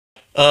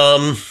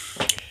Um,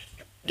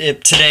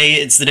 Today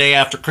it's the day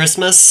after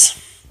Christmas,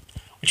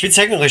 which means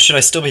technically should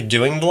I still be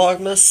doing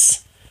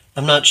Vlogmas?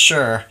 I'm not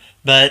sure,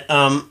 but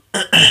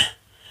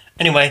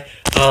anyway,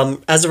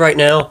 as of right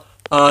now,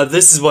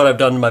 this is what I've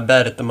done to my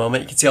bed at the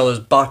moment. You can see all those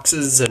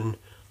boxes and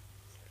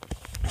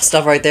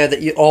stuff right there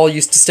that you all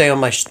used to stay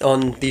on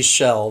on these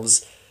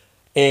shelves,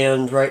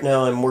 and right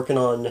now I'm working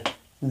on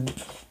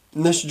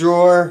this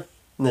drawer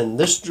and then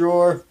this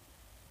drawer.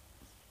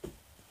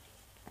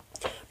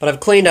 But I've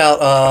cleaned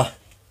out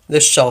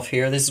this shelf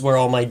here. This is where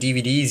all my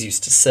DVDs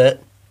used to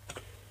sit.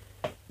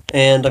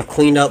 And I've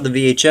cleaned out the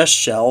VHS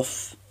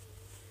shelf.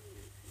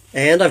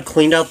 And I've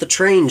cleaned out the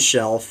train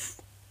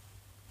shelf.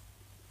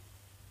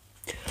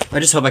 I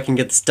just hope I can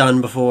get this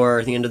done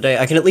before the end of the day.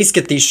 I can at least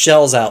get these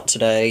shelves out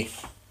today.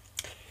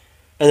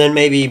 And then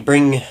maybe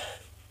begin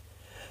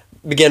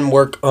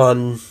work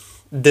on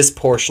this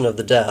portion of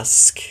the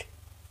desk,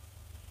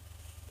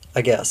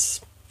 I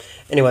guess.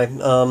 Anyway,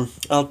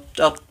 I'll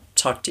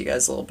talk to you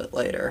guys a little bit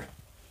later.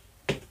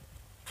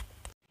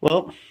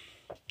 Well,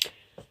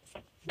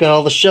 got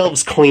all the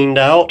shelves cleaned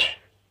out.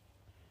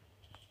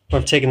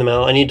 I've taken them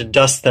out. I need to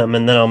dust them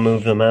and then I'll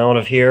move them out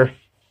of here.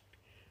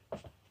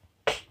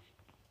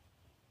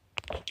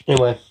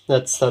 Anyway,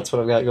 that's what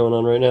I've got going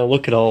on right now.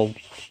 Look at all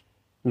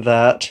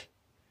that.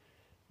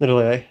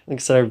 Literally, like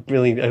I said,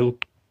 I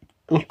look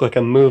like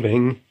I'm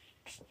moving,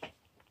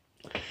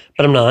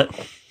 but I'm not.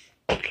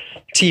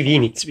 TV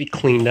needs to be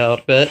cleaned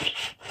out a bit.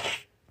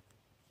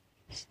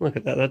 Look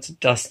at that, that's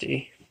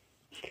dusty.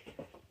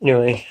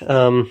 Anyway,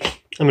 I'm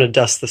gonna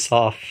dust this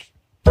off.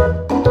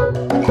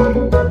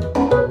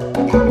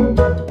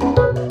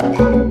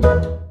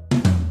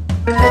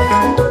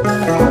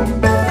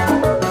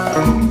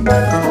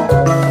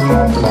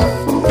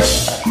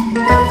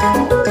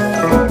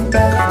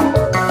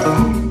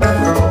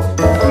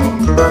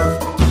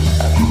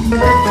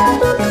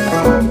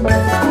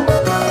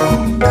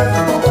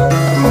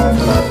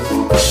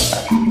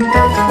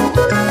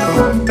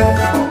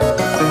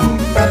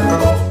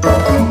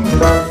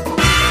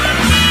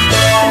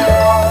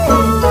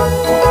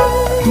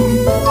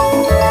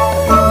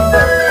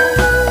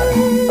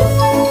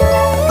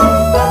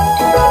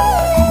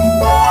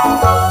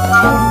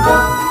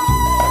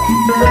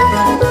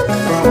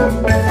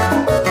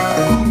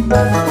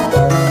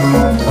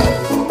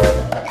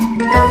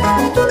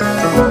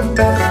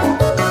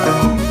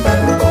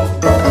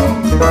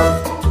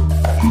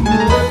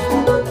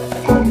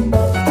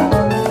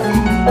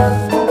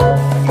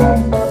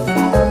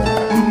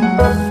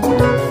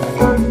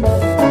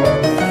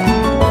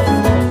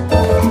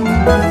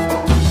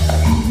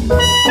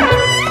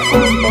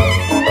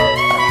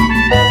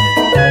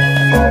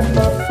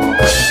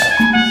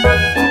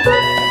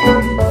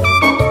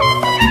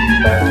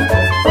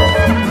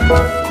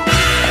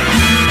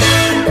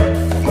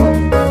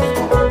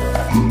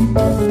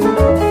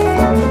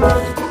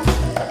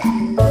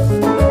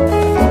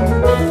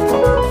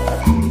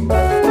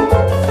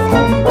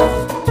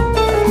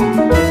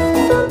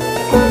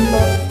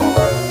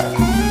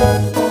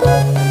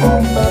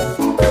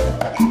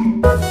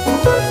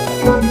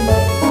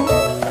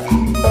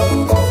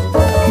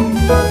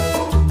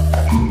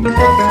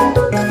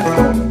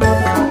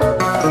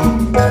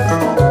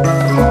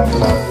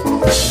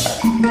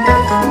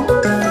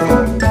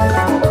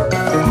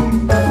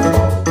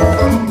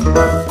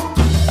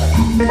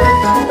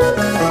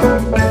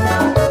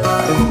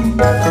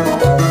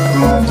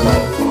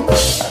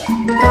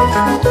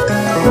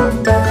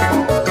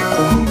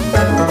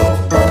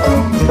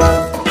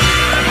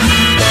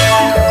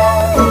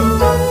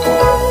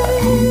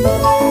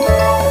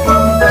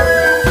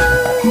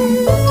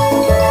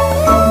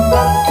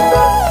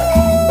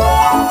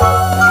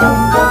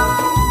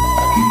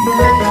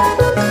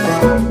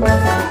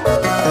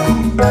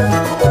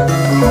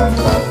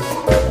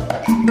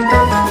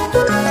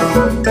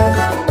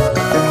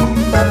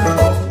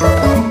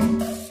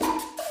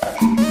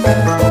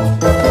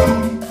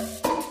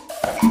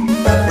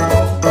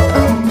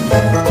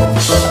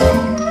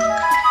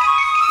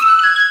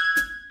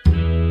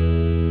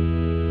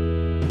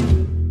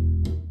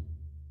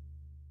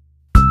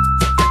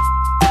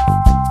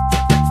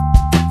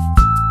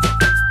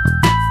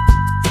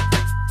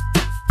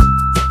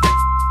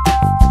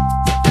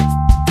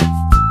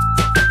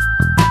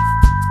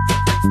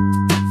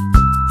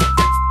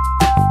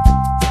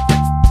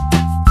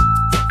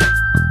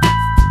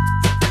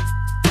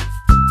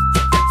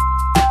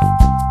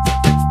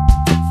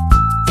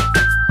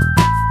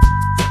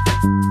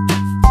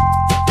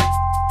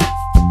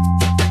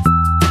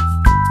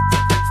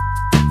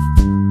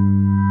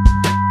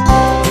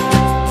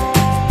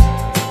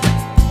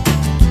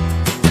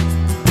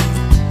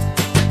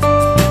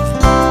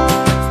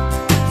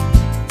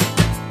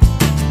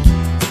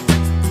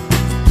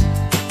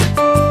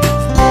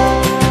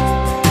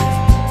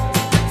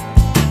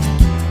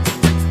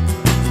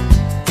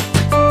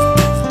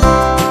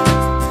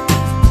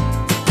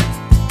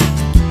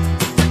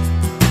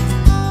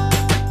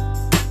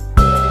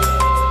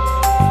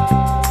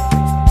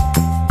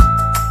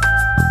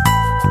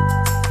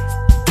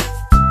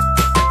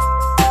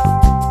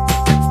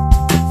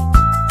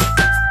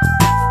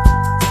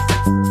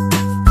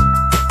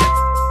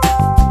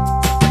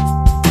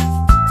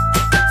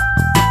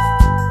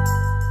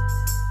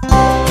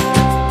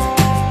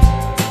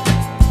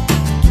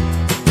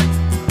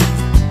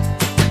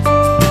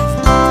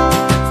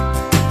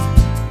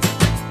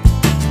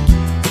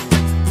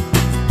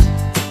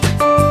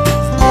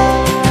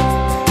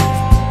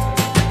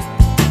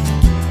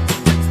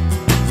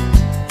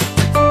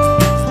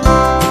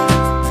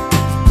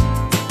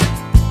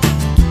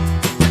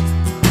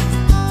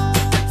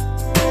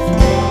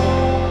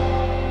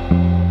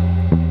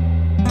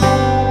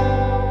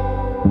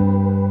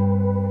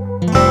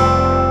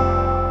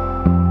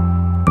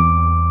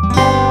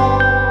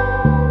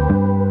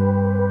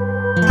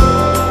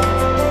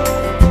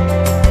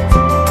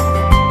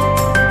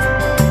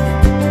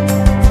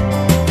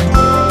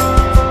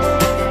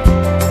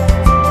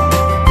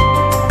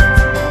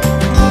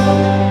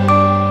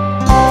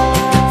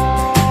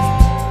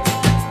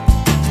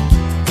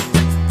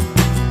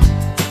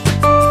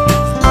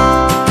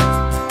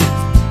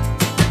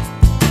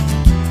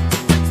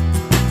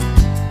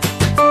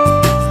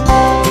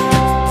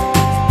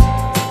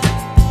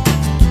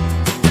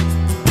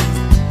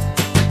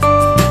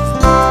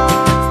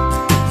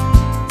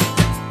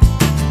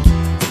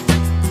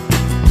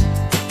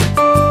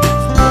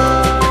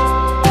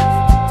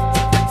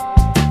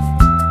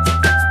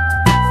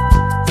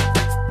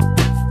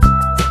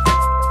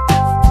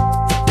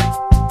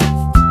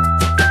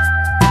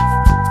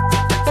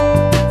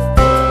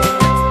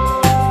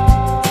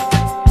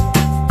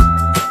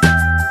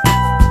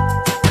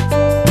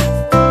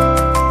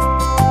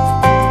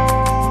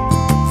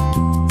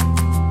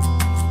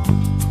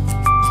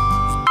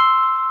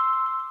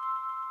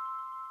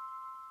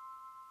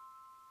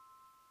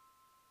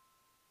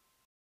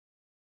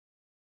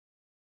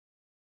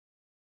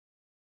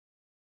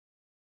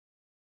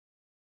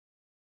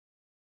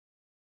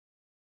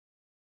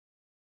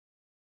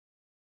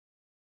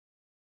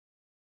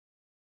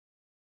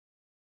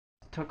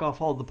 took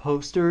off all the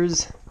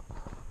posters.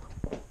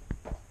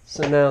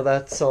 So now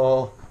that's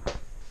all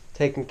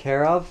taken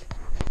care of.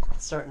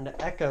 It's starting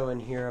to echo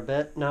in here a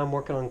bit. Now I'm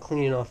working on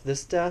cleaning off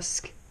this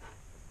desk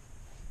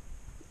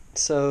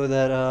so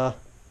that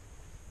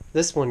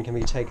this one can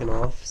be taken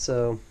off.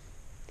 So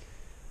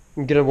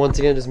I'm gonna once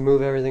again just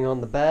move everything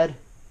on the bed,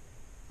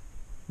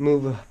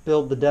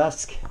 build the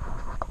desk,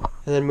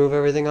 and then move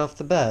everything off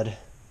the bed.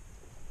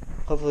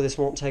 Hopefully this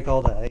won't take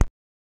all day.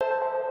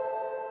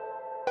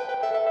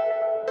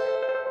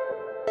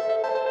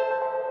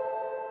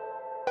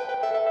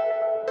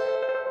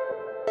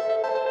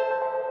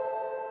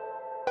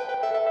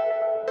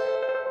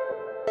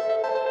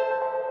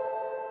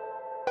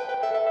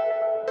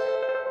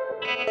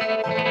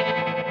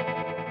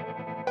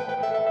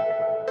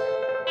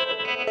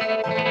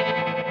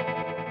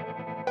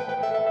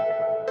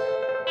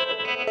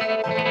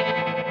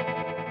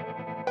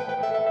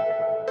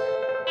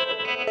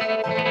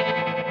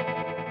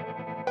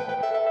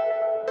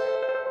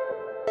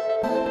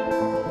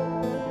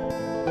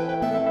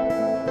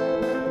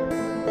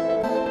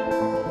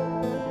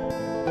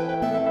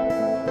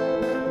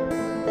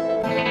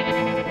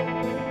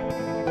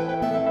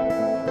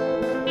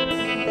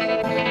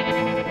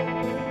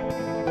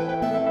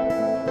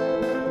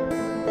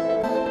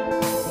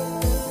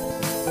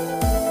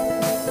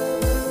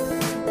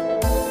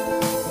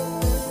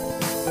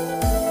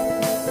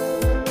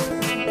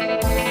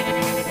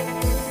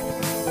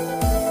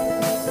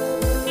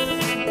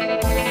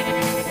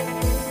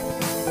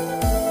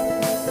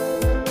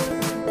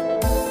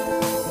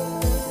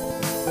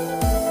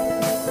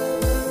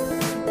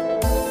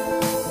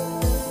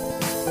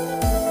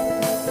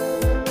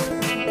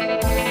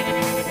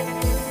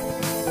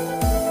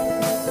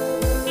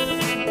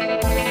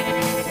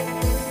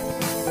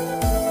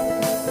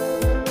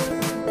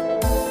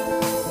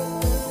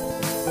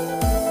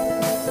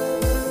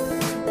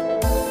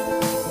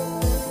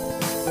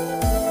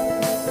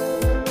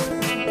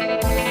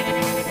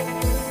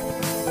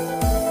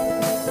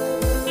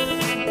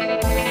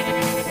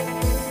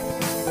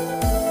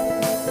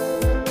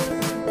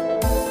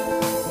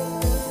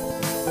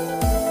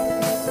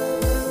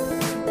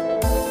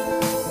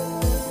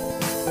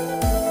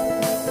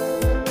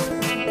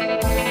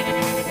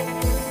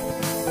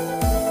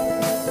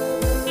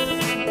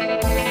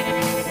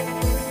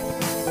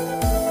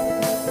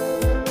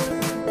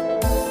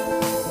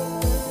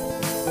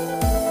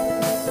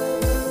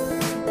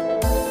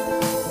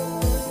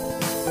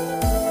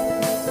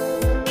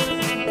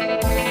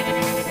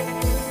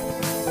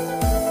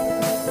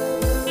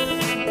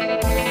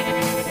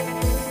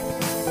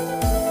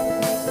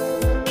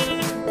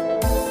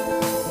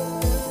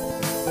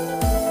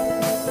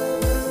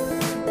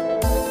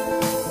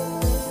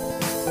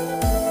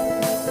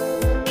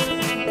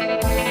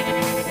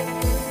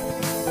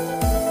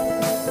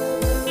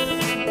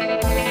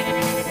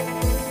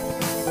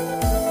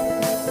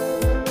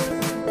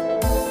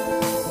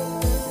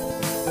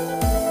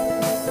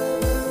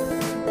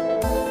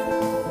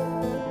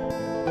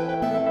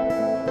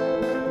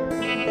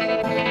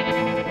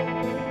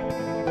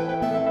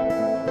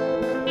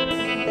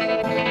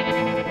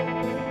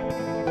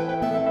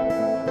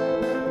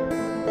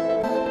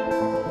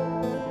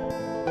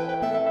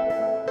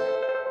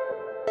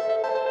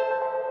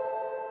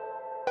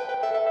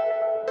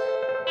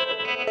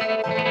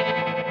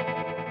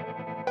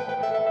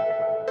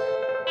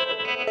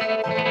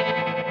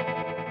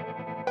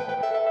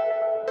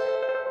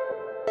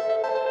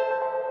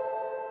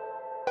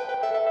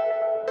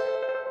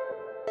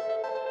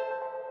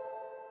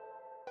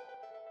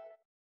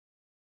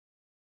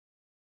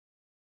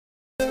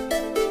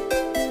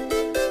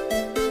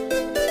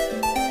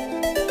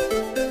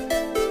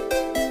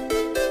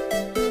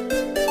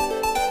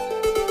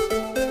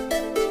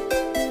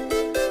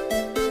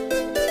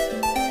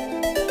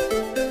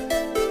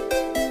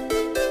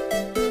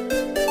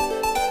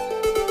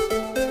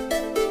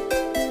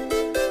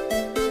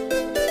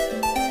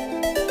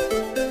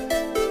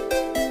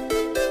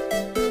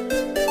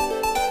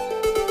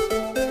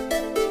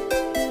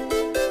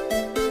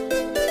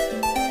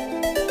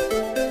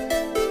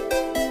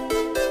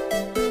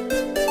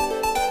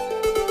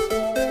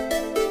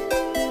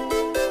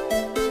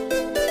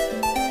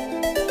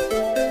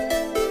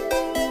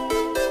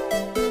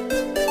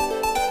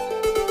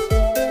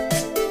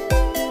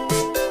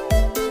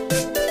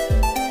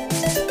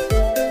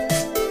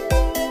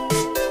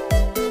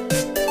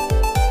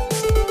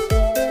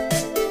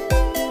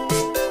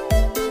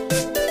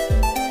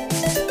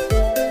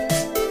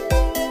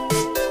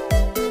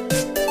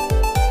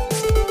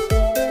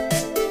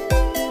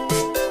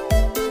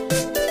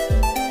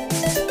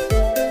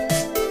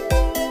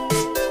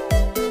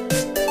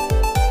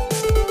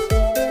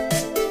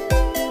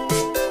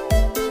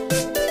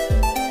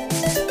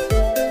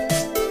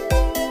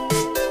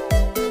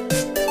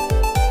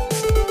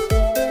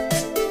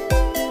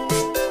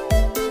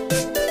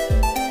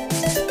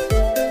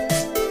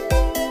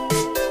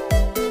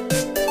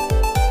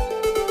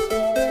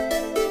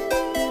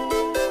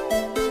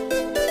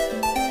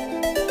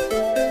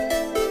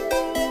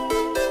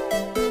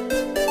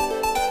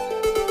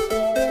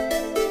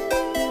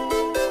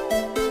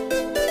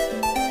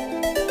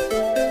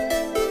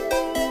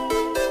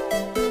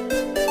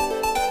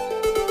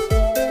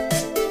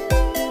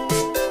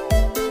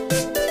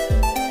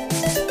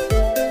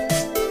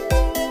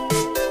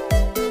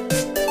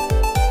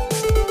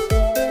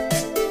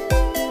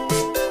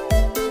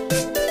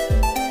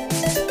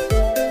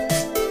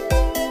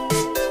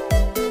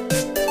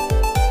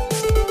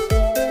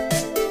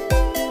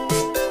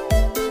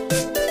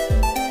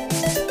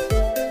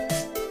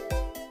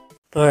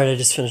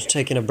 just finished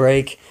taking a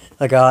break.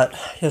 I got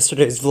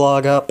yesterday's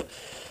vlog up,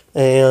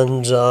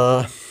 and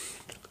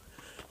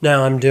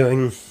now I'm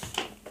getting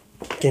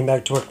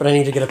back to work, but I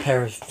need to get a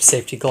pair of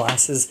safety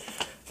glasses.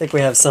 I think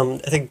we have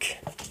some, I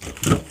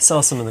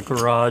saw some in the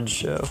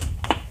garage, so.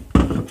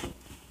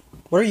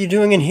 What are you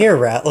doing in here,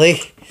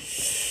 Ratley?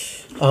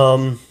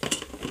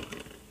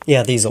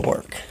 Yeah, these will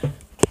work.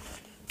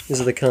 These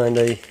are the kind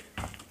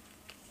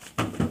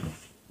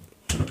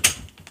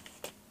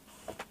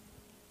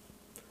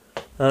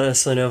I don't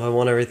necessarily know if I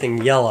want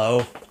everything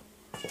yellow.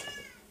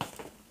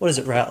 What is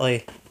it,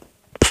 Ratley?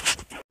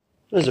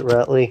 What is it,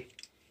 Ratley?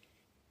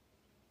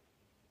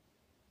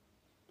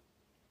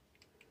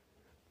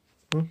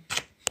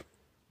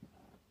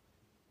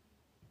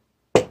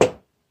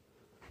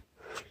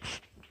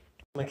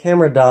 My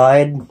camera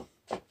died,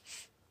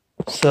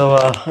 so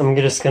I'm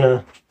just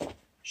gonna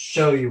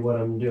show you what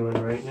I'm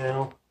doing right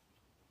now.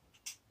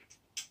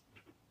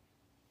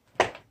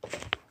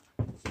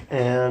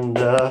 And,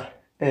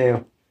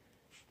 anyway,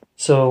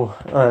 so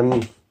I'm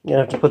gonna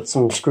have to put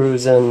some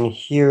screws in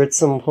here at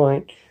some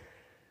point.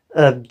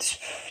 You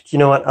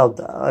know what?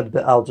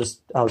 I'll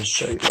just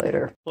show you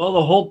later. Well,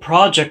 the whole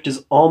project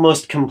is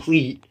almost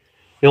complete.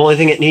 The only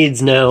thing it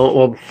needs now,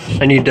 well,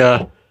 I need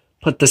to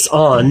put this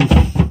on.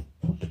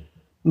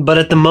 But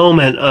at the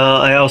moment,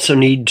 I also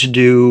need to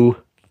do.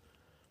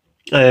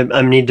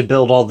 I need to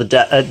build all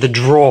the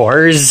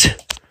drawers.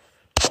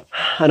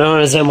 I don't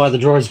understand why the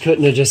drawers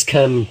couldn't have just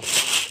come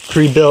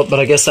pre-built, but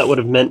I guess that would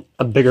have meant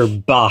a bigger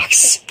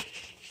box.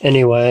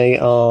 Anyway,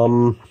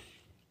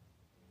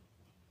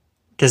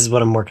 this is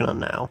what I'm working on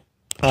now.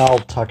 I'll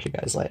talk to you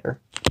guys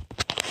later.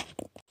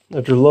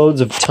 After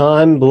loads of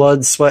time,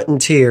 blood, sweat,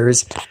 and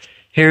tears,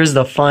 here's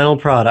the final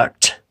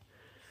product.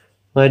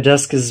 My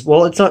desk is,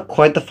 well, it's not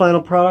quite the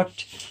final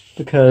product,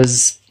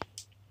 because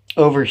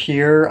over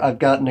here I've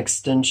got an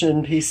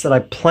extension piece that I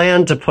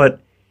plan to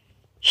put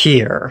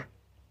here.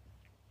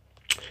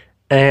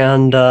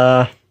 And,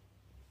 yeah,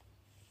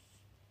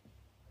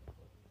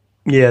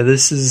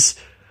 this is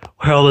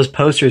where all those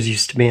posters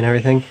used to be and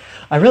everything.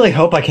 I really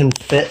hope I can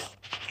fit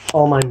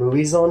all my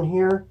movies on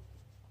here,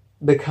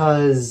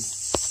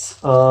 because,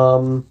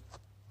 well,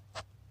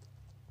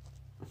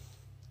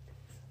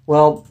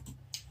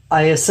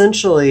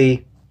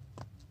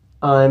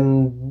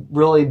 I'm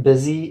really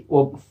busy.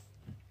 Well,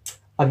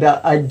 I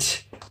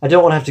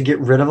don't want to have to get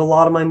rid of a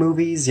lot of my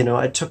movies. You know,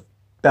 I took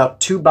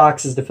about 2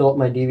 boxes to fill up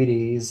my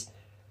DVDs,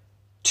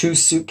 2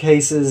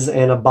 suitcases,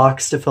 and a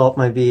box to fill up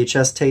my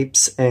VHS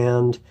tapes,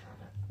 and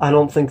I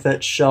don't think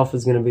that shelf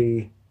is going to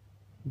be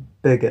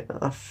big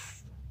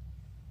enough.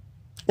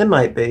 It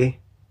might be.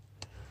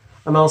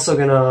 I'm also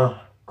going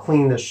to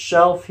clean the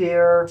shelf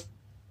here.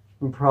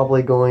 I'm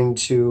probably going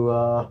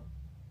to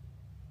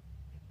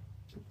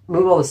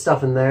move all the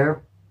stuff in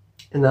there,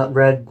 in that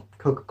red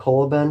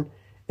Coca-Cola bin,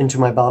 into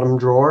my bottom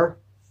drawer.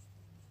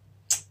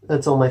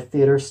 That's all my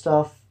theater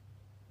stuff.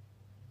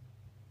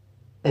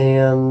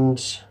 And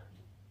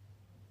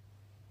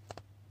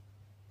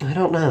I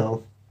don't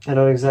know. I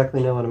don't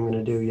exactly know what I'm going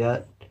to do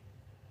yet.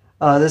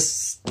 But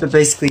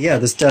basically, yeah,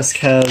 this desk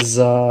has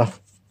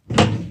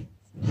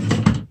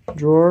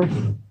drawer,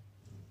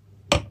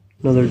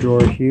 another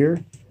drawer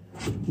here,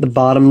 the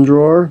bottom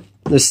drawer.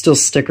 There's still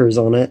stickers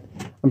on it.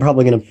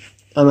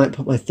 I might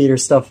put my theater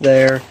stuff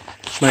there.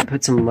 Might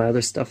put some of my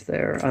other stuff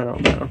there. I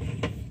don't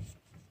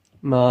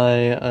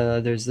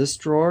know. There's this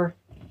drawer.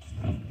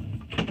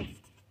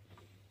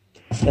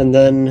 And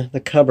then the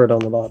cupboard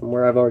on the bottom,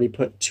 where I've already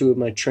put 2 of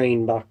my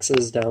train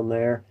boxes down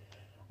there.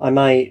 I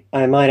might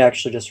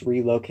actually just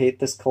relocate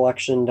this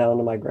collection down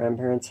to my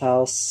grandparents'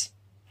 house,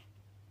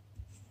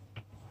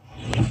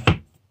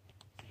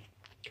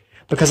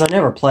 because I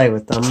never play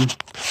with them.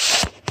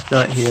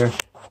 Not here.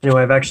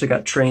 Anyway, I've actually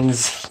got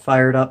trains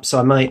fired up, so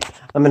I'm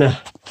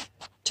gonna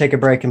take a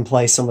break and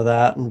play some of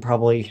that, and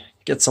probably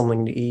get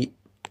something to eat.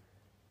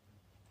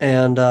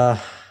 And I'm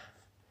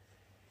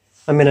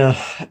gonna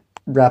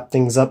wrap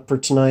things up for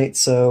tonight,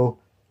 so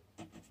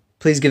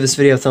please give this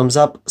video a thumbs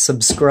up,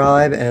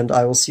 subscribe, and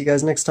I will see you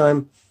guys next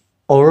time.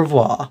 Au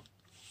revoir.